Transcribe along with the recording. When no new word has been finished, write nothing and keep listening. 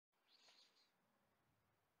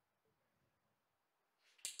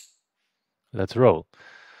let's roll.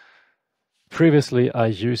 Previously, I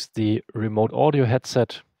used the remote audio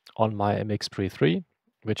headset on my MixPre-3,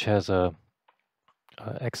 which has a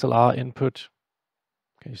XLR input,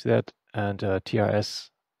 can you see that, and a TRS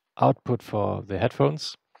output for the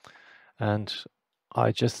headphones. And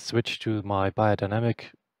I just switched to my Beyerdynamic,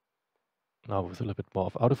 now with a little bit more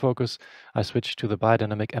of autofocus, I switched to the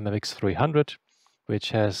Beyerdynamic MMX 300,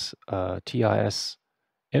 which has a TRS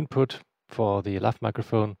input for the lav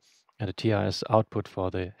microphone and a TRS output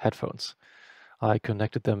for the headphones. I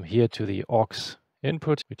connected them here to the aux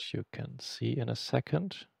input, which you can see in a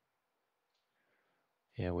second.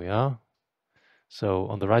 Here we are. So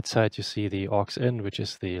on the right side, you see the aux in, which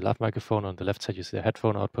is the lav microphone. On the left side, you see the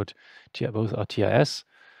headphone output. Both are TRS.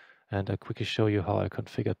 And I'll quickly show you how I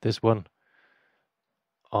configured this one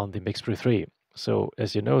on the MixPre-3. So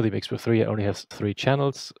as you know, the MixPre-3 only has 3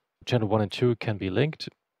 channels. Channel 1 and 2 can be linked.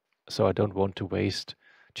 So I don't want to waste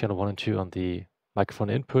channel 1 and 2 on the microphone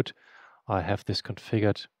input. I have this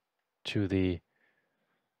configured to the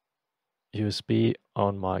USB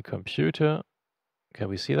on my computer. Can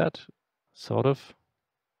we see that? Sort of.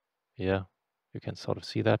 Yeah, you can sort of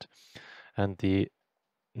see that. And the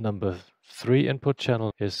number 3 input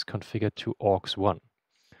channel is configured to aux1.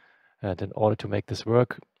 And in order to make this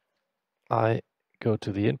work, I go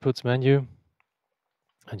to the inputs menu,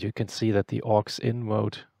 and you can see that the aux in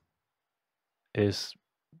mode is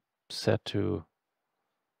set to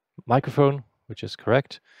microphone, which is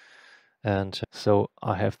correct. And so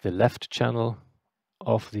I have the left channel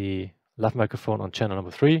of the lav microphone on channel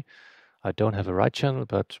number 3. I don't have a right channel,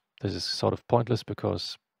 but this is sort of pointless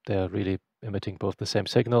because they're really emitting both the same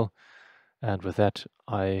signal. And with that,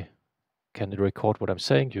 I can record what I'm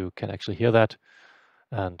saying. You can actually hear that.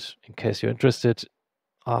 And in case you're interested,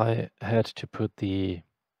 I had to put the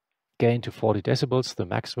gain to 40 decibels, the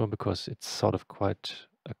maximum, because it's sort of quite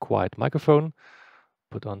a quiet microphone.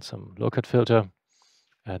 Put on some low-cut filter,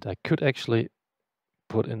 and I could actually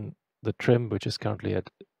put in the trim, which is currently at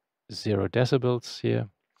 0 decibels here,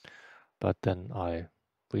 but then I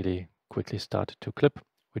really quickly started to clip,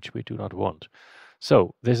 which we do not want.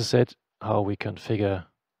 So this is it, how we configure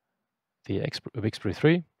the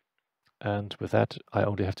MixPre-3. And with that, I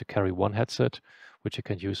only have to carry one headset, which I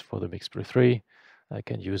can use for the MixPre-3. I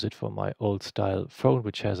can use it for my old style phone,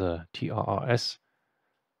 which has a TRRS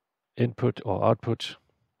input or output.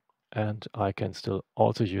 And I can still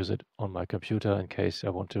also use it on my computer in case I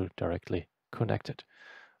want to directly connect it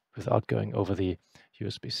without going over the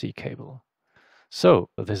USB-C cable. So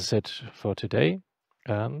this is it for today,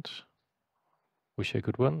 and wish you a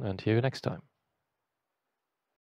good one, and hear you next time.